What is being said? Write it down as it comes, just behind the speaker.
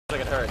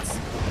like it hurts.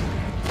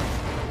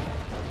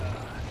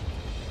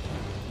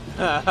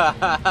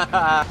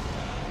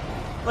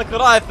 Look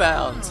what I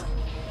found!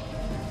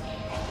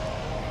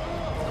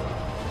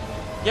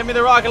 Give me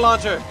the rocket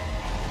launcher!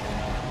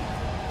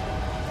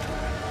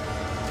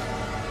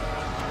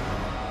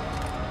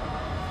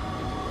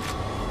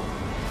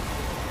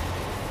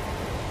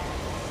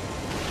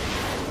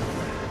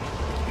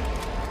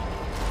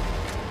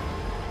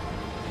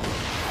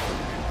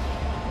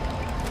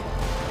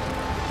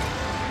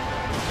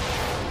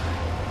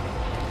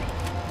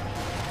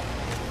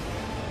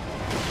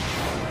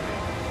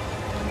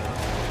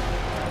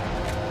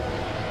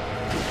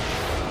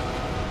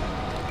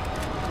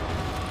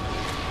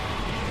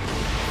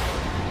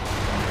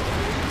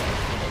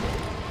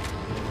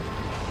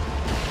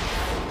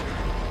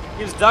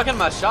 He's ducking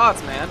my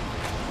shots, man.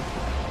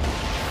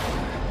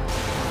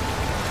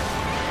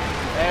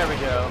 There we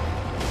go.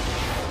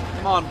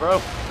 Come on,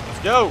 bro. Let's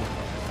go.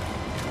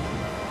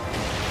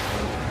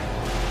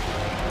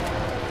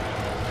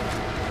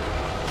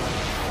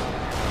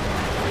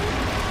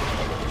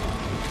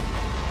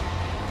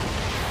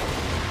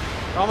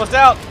 We're almost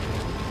out.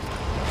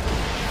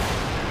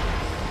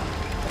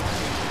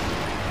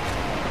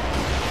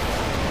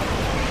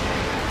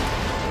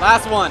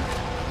 Last one.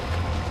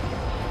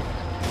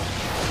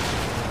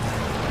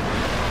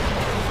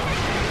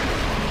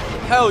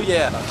 Hell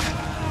yeah.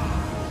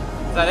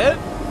 Is that it?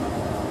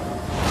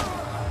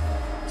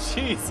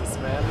 Jesus,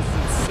 man, this is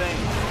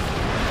insane.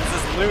 This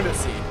is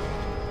lunacy.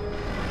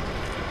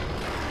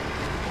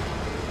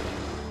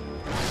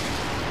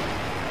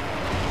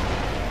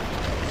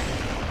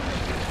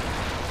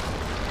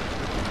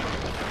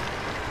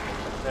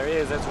 There he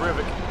is, that's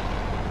Rubik.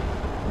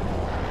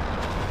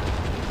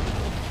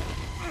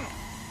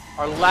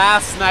 Our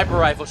last sniper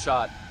rifle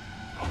shot.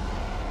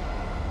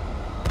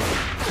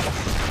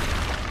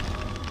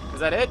 Is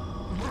that it?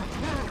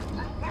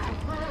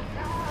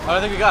 Oh, I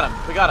think we got him.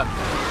 We got him.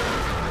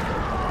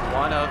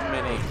 One of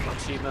many.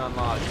 Achievement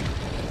unlocked.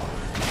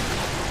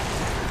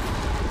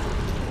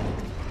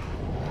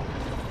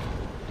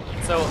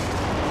 So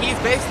he's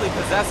basically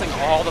possessing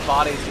all the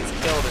bodies he's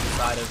killed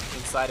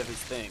inside of his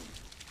thing.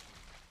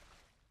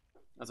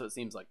 That's what it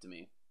seems like to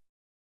me.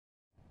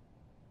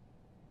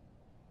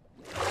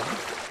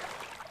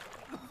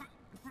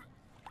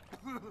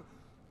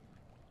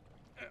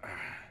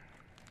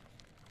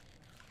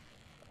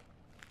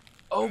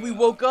 Oh, we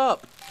woke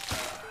up!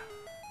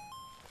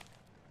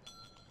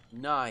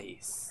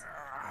 Nice.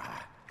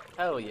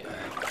 Hell yeah.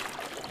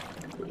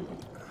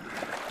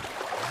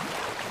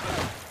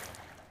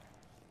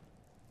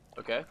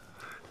 Okay.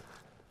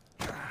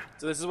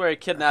 So this is where he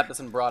kidnapped us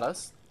and brought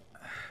us.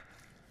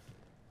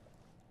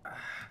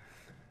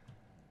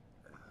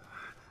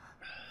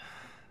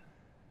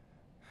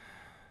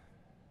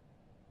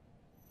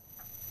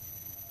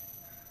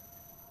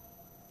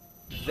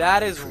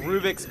 That is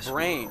Rubik's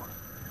brain.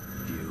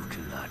 You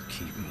cannot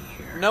keep me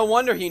here. No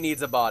wonder he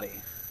needs a body.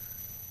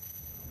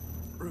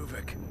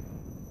 Rubik.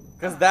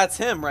 Because that's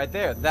him right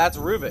there. That's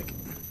Rubik.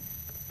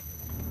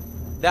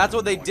 That's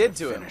what they did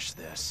to him. Finish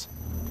this.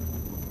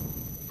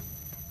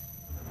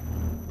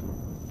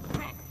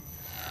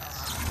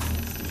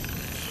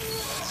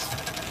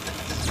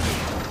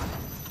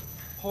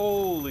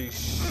 Holy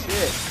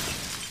shit.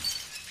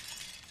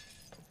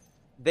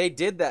 They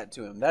did that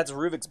to him. That's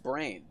Rubik's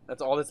brain.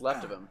 That's all that's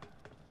left of him.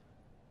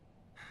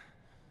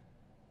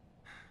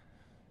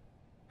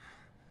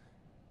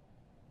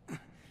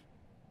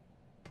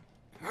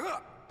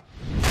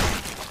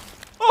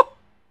 Oh!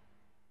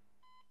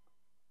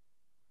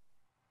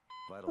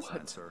 Vital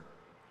signs, sir.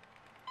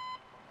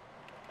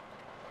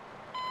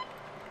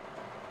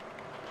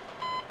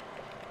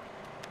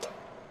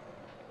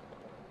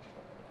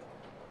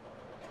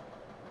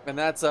 And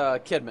that's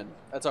Kidman.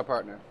 That's our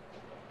partner.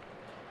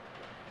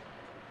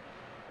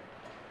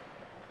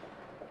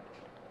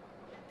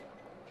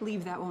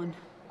 Leave that one.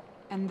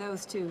 And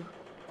those two.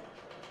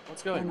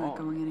 What's going on? They're not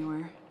going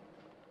anywhere.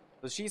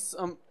 So she's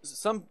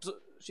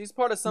she's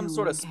part of some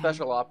sort of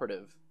special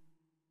operative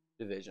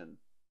division.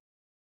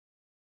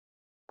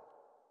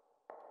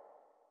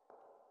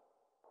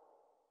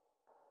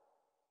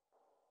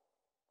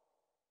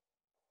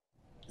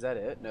 Is that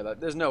it? No,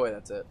 there's no way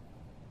that's it.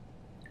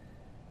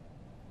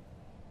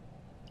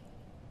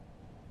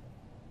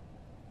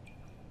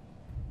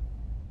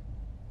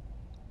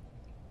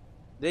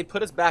 They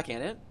put us back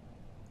in it?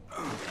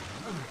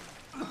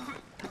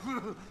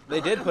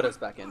 They did put us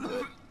back into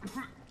it.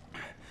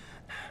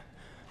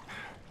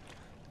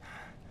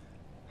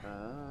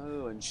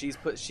 Oh, and she's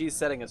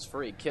setting us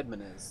free.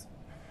 Kidman is.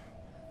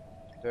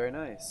 Very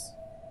nice.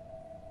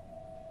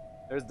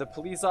 There's the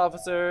police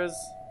officers.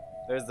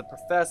 There's the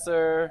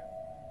professor.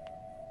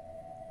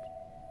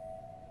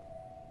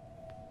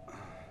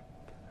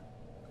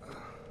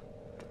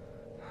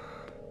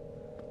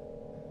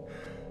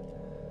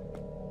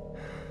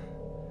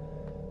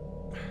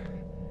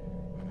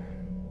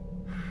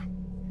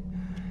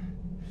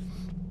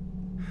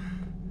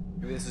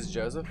 Maybe this is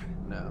Joseph?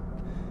 No.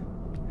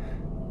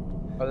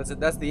 Oh,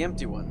 that's the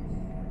empty one.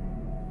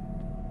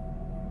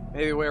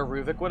 Maybe where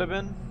Ruvik would have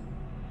been?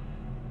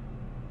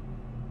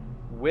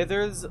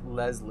 Withers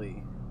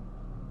Leslie.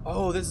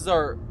 Oh, this is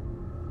our...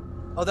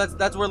 Oh,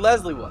 that's where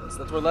Leslie was.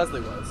 That's where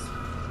Leslie was.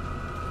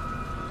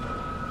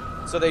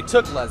 So they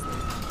took Leslie.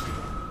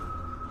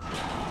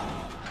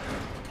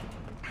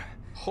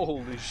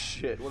 Holy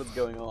shit, what is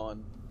going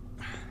on?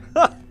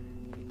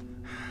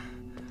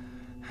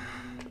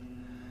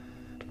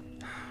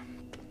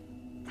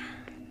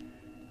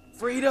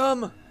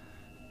 Freedom!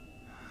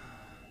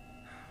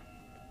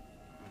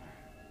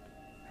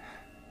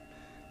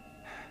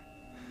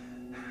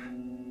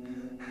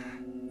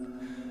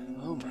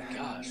 Oh my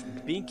gosh.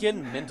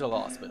 Beacon Mental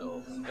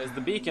Hospital. There's the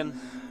beacon.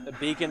 The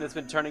beacon that's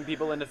been turning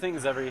people into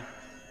things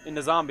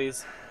into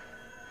zombies.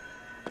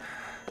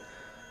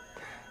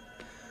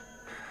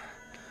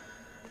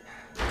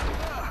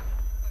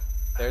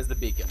 There's the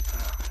beacon.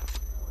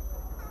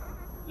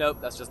 Nope,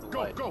 that's just the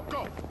light. Go,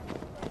 go,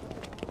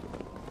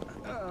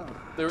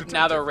 go!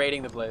 Now they're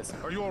raiding the place.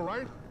 Are you all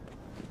right?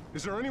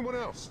 Is there anyone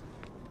else?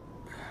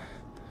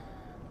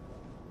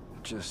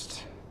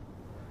 Just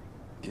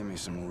give me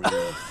some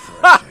real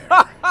fresh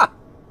air.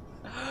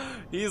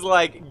 He's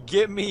like,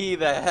 get me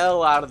the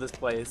hell out of this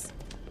place.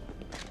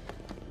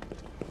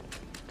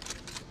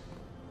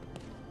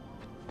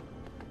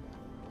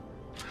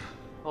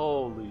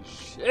 Holy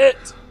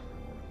shit!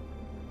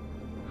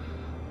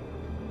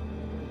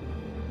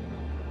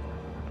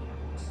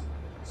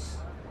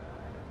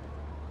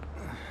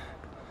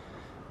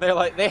 They're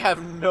like, they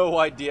have no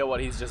idea what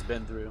he's just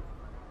been through.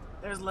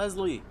 There's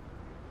Leslie.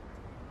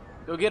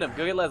 Go get him.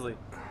 Go get Leslie.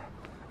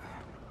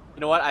 You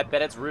know what? I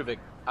bet it's Ruvik.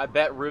 I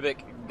bet Ruvik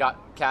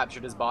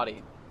captured his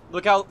body.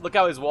 Look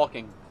how he's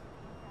walking.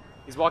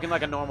 He's walking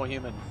like a normal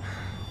human.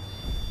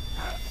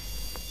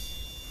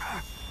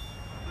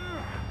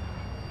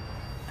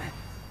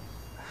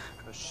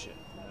 Oh shit,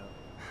 no.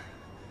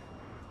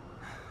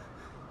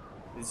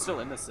 Is he still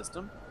in the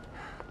system?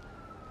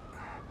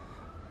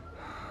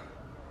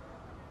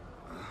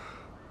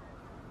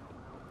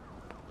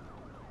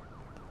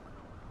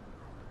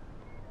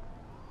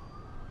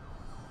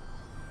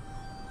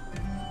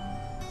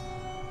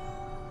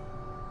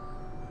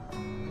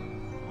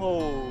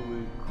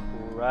 Holy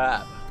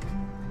crap.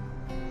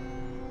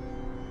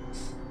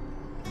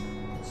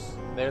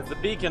 There's the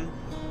beacon.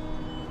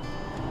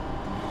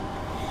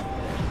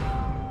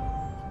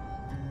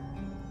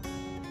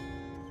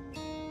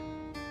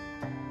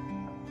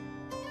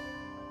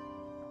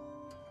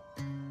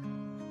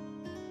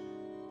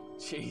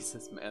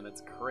 Jesus, man, that's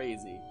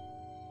crazy.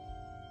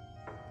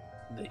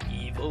 The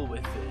evil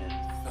within.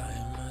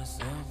 Find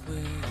myself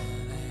within.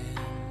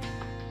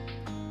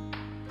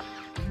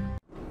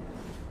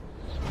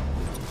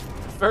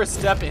 First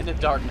step into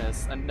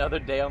darkness. Another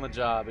day on the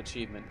job.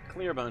 Achievement.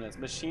 Clear bonus.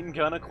 Machine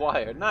gun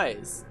acquired.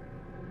 Nice.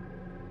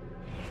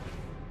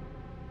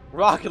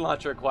 Rocket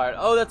launcher acquired.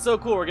 Oh, that's so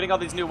cool. We're getting all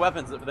these new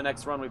weapons for the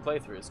next run we play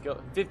through.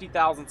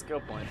 50,000 skill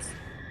points.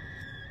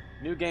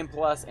 New game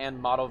plus and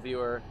model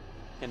viewer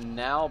can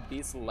now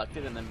be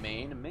selected in the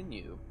main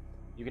menu.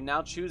 You can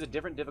now choose a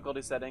different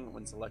difficulty setting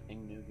when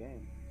selecting new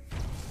game.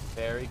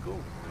 Very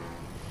cool.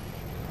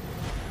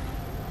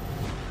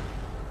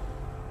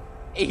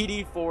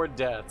 84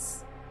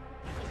 deaths.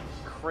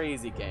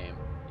 Crazy game.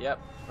 Yep,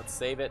 let's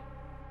save it.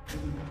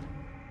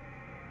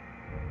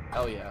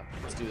 Oh yeah,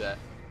 let's do that.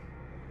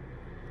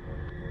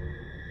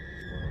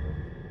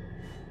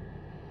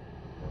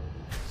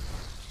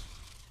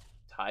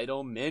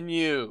 Title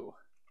menu.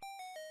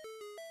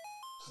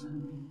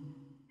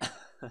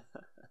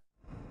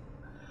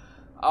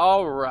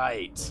 All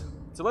right.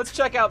 So let's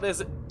check out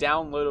this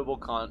downloadable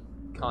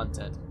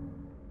content.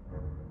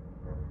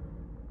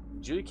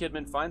 Julie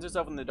Kidman finds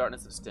herself in the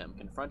darkness of STEM,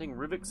 confronting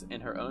Ruvik's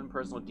and her own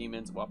personal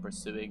demons while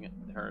pursuing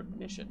her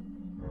mission.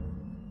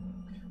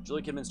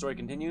 Julie Kidman's story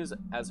continues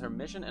as her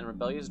mission and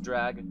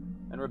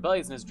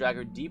rebelliousness drag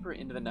her deeper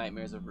into the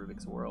nightmares of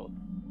Ruvik's world.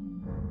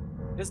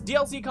 This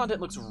DLC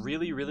content looks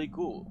really, really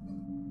cool.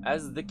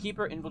 As the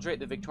Keeper, infiltrate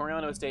the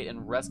Victoriano estate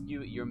and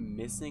rescue your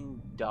missing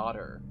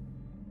daughter.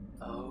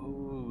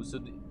 Oh,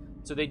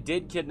 so they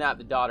did kidnap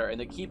the daughter, and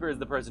the Keeper is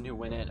the person who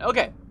went in.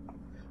 Okay,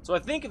 so I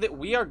think that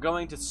we are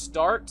going to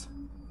start...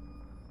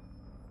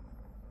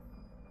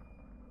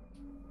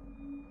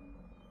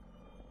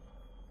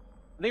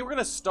 I think we're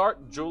going to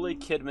start Julie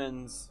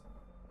Kidman's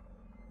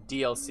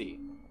DLC.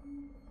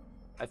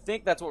 I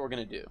think that's what we're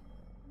going to do.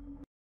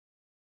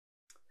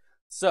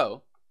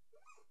 So,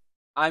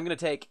 I'm going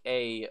to take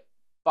a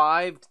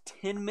 5 to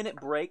 10 minute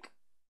break.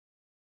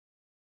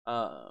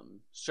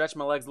 Stretch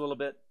my legs a little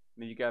bit.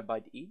 Maybe grab a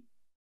bite to eat.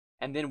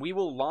 And then we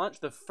will launch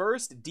the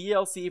first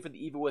DLC for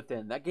The Evil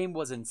Within. That game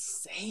was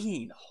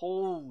insane.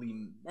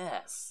 Holy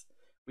mess.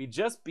 We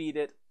just beat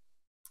it.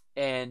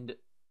 And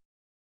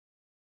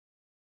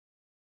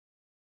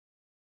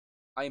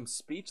I am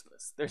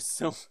speechless.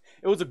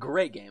 It was a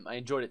great game. I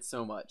enjoyed it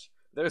so much.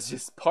 There's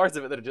just parts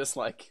of it that are just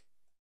like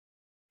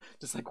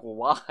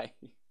why?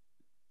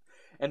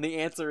 And the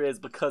answer is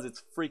because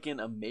it's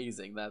freaking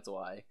amazing. That's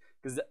why.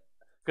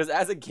 Because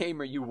as a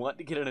gamer, you want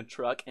to get in a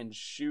truck and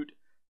shoot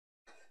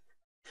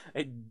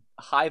A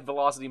high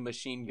velocity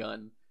machine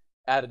gun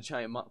at a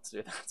giant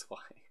monster. That's why.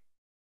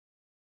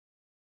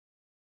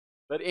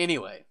 But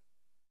anyway,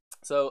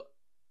 so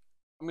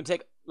I'm gonna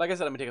take, like I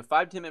said, I'm gonna take a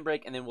 5-10 minute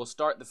break, and then we'll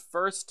start the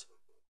first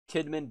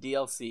Kidman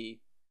DLC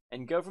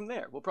and go from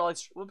there. We'll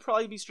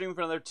probably be streaming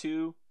for another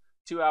two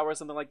hours,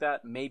 something like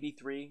that, maybe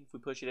 3 if we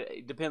push it.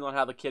 It depends on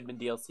how the Kidman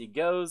DLC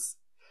goes.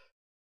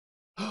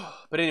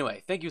 But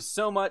anyway, thank you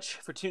so much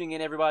for tuning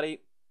in,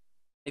 everybody.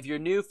 If you're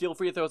new, feel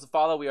free to throw us a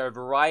follow. We are a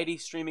variety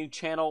streaming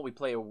channel. We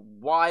play a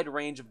wide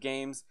range of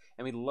games,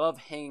 and we love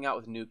hanging out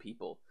with new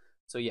people.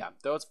 So yeah,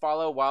 throw us a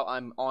follow while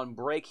I'm on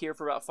break here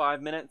for about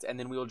 5 minutes, and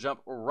then we will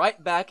jump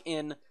right back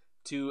in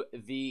to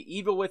the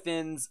Evil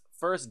Within's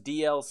first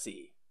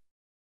DLC,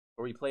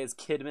 where we play as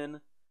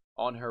Kidman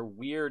on her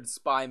weird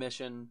spy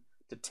mission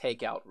to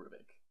take out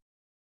Rubik.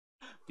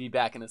 Be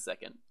back in a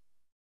second.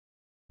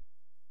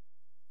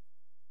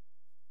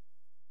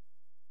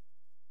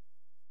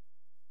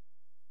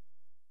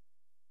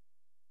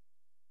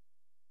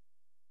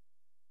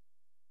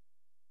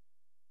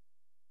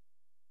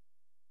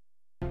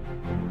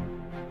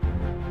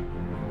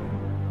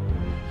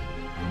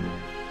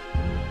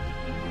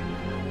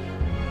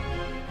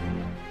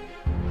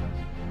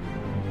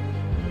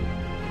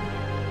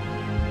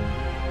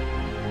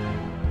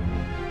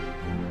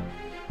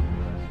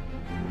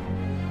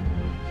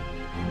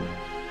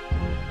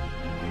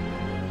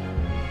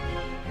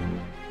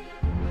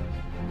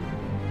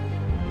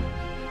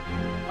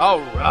 All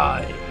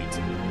right.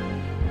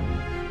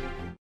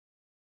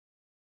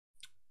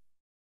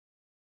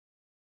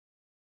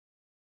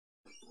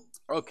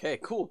 Okay,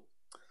 cool.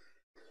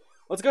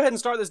 Let's go ahead and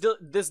start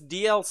this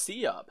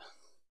DLC up.